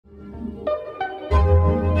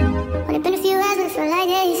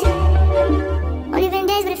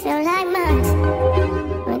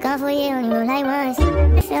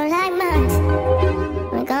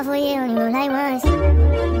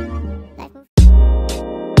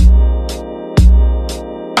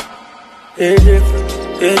it's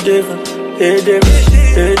different, it's different, it's different,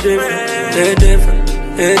 it's different,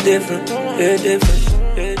 it's different, it's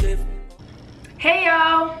different, it's different. Hey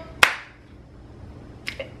y'all,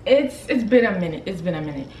 it's been a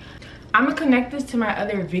minute. I'm gonna connect this to my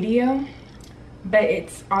other video, but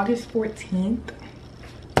it's August 14th.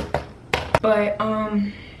 But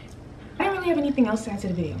I didn't really have anything else to add to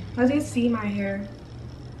the video. As you can see, my hair,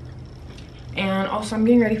 and also I'm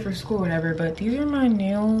getting ready for school or whatever. But these are my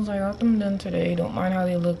nails. I got them done today. Don't mind how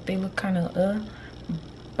they look. They look kind of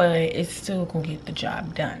but it's still gonna get the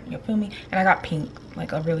job done. You feel me? And I got pink,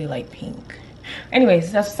 like a really light pink.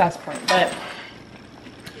 Anyways, that's the point. But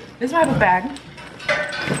this is my bag,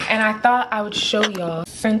 and I thought I would show y'all,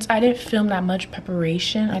 since I didn't film that much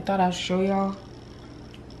preparation, I thought I'd show y'all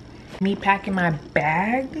me packing my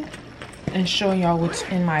bag and showing y'all what's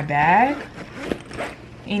in my bag.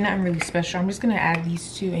 Ain't nothing really special. I'm just gonna add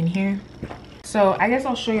these two in here. So I guess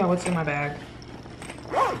I'll show y'all what's in my bag.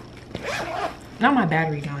 Not my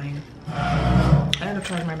battery dying. I had to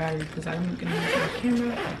charge my battery because I didn't get my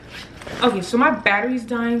camera. Okay, so my battery's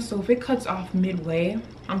dying, so if it cuts off midway,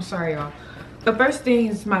 I'm sorry y'all. The first thing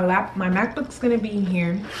is my MacBook's gonna be in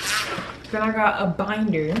here. Then I got a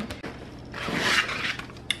binder,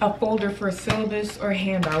 a folder for syllabus or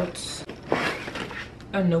handouts,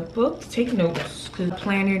 a notebook to take notes, a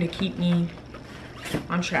planner to keep me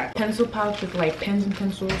on track, pencil pouch with like pens and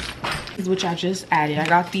pencils, which I just added. I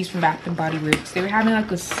got these from Bath & Body Works. They were having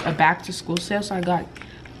like a back to school sale, so I got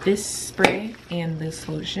this spray and this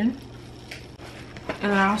lotion.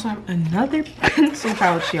 And then I also have another pencil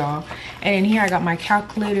pouch, y'all. And in here I got my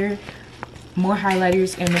calculator, more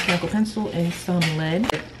highlighters and mechanical pencil, and some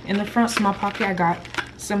lead. In the front small pocket I got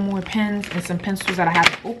some more pens and some pencils that I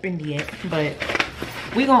haven't opened yet, but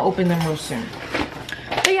we gonna open them real soon.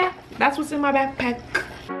 But yeah, that's what's in my backpack.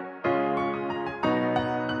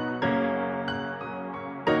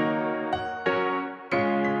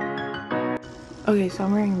 Okay, so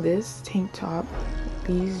I'm wearing this tank top,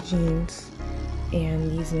 these jeans,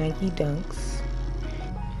 and these Nike Dunks.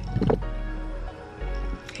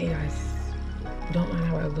 Hey guys, don't mind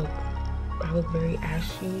how I look. I look very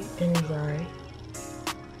ashy and dry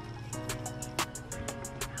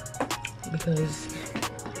because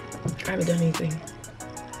I haven't done anything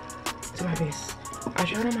to my face. I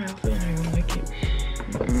tried on my outfit and I don't like it.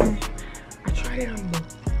 I tried it on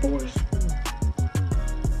before school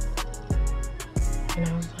and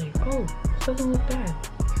I was like, oh, this doesn't look bad.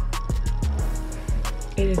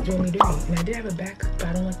 It is doing me dirty. And I did have a back, but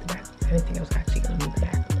I don't like the back. I didn't think I was actually gonna need the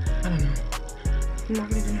back. I don't know. I'm not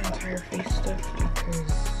gonna do my entire face stuff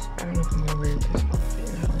because I don't know if I'm gonna wear this outfit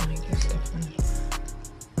and I don't like this stuff on it.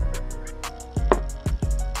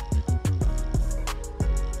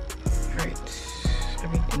 Alright,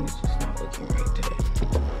 everything is just not looking right today.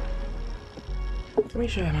 Let me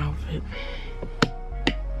show you my outfit.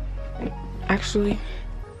 Actually,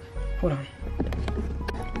 hold on.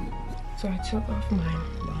 So I took off my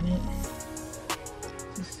bonnet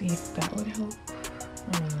to see if that would help.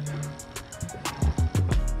 I don't know.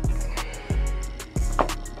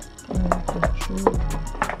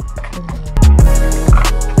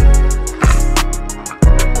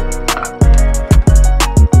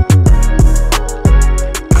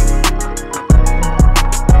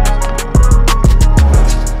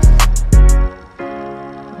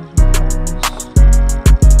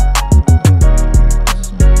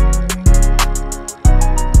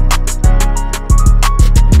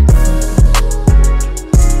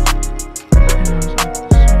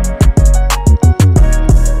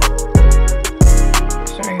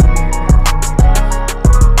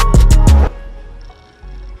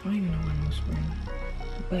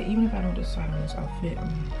 But even if I don't decide on this outfit,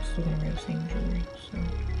 I'm still gonna wear the same jewelry. So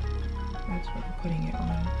that's what I'm putting it on.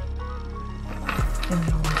 And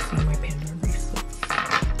now I want to see my Pandora bracelets.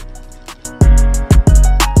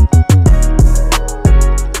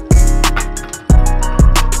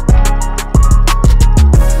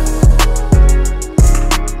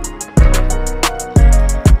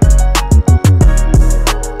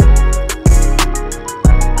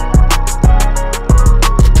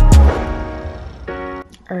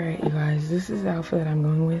 Alright, you guys, this is the outfit that I'm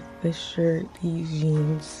going with. This shirt, these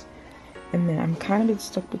jeans, and then I'm kind of been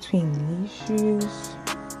stuck between these shoes.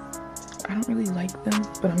 I don't really like them,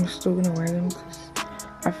 but I'm still gonna wear them because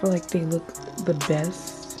I feel like they look the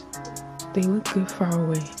best. They look good far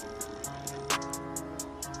away.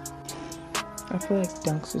 I feel like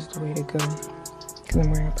Dunks is the way to go because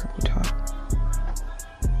I'm wearing a purple top.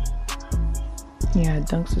 Yeah,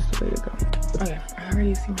 Dunks is the way to go. Okay, I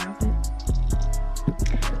already see my outfit.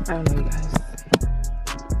 I don't know, you guys.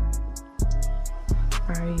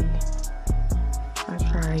 I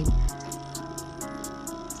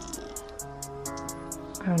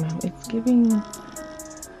giving, I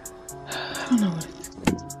don't know what it's,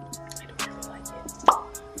 I don't really like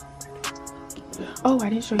it. Oh, I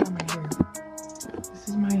didn't show y'all my hair. This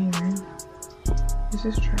is my hair. This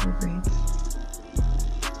is travel braids.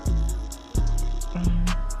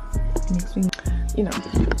 It makes me, you know,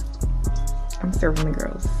 I'm serving the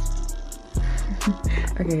girls.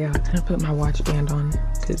 Okay, yeah, I'm gonna put my watch band on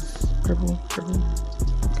because purple,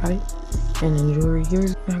 got it. And then jewelry.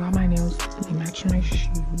 Here's, I got my nails, they match my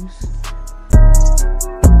shoes.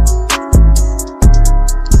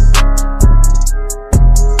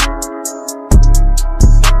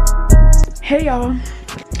 Hey y'all,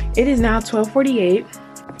 it is now 12:48.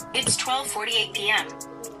 It's 12:48 p.m.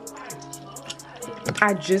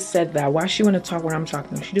 I just said that. Why she want to talk when I'm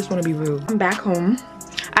talking? She just want to be rude. I'm back home.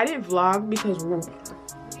 I didn't vlog because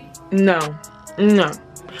no.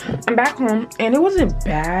 I'm back home and it wasn't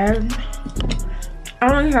bad.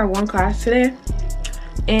 I only had one class today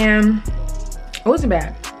and it wasn't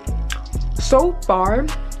bad. So far,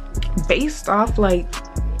 based off like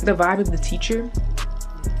the vibe of the teacher,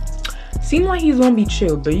 seemed like he's gonna be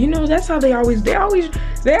chill, but you know, that's how they always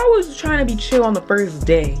trying to be chill on the first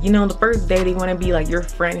day. You know, the first day they want to be like your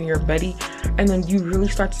friend and your buddy, and then you really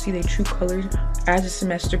start to see their true colors as the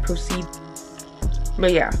semester proceeds.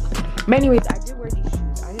 But yeah, but anyways, I did wear these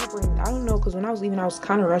shoes. I ended up wearing, I don't know, because when I was leaving I was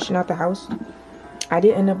kind of rushing out the house. I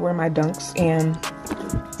did end up wearing my Dunks, and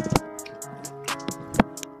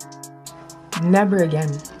never again,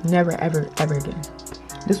 never ever again.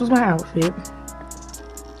 This was my outfit.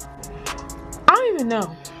 I don't even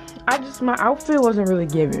know, my outfit wasn't really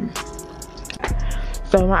giving.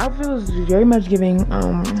 So my outfit was very much giving, I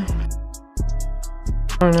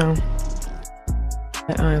don't know.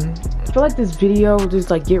 I feel like this video, just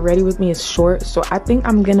like get ready with me, is short, so I think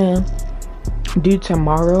I'm gonna do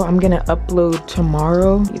tomorrow. I'm gonna upload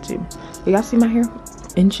tomorrow. YouTube. Y'all see my hair?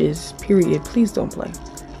 Inches, period. Please don't play.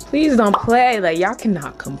 Please don't play. Like, y'all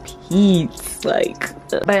cannot compete. Like,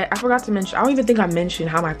 but I forgot to mention, I don't even think I mentioned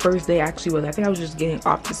how my first day actually was. I think I was just getting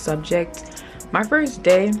off the subject. My first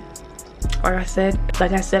day, like I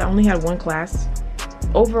said, I only had one class.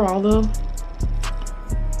 Overall though,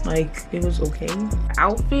 like, it was okay.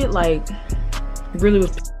 Outfit, like, really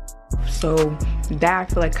was, so that I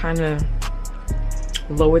feel like kind of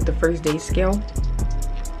lowered the first day scale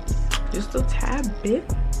just a tad bit,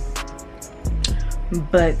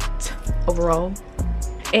 but overall.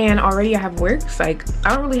 And already I have works. Like,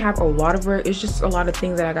 I don't really have a lot of work. It's just a lot of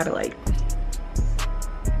things that I gotta like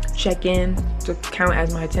check in to count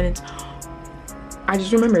as my attendance. I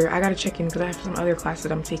just remember I gotta check in because I have some other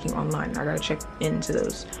classes I'm taking online. I gotta check into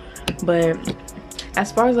those. But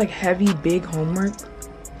as far as like heavy big homework,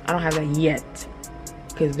 I don't have that yet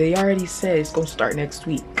because they already said it's gonna start next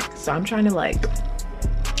week. So I'm trying to like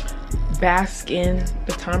bask in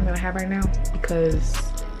the time that I have right now because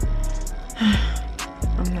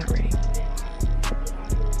I'm not ready.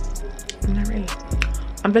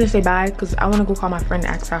 I'm gonna say bye because I want to go call my friend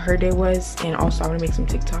and ask how her day was, and also I want to make some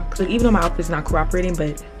TikToks. Like, even though my outfit's not cooperating,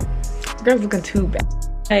 but the girl's looking too bad.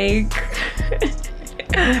 Like,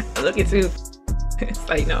 I'm looking too. It's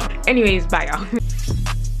like, no. Anyways, bye y'all.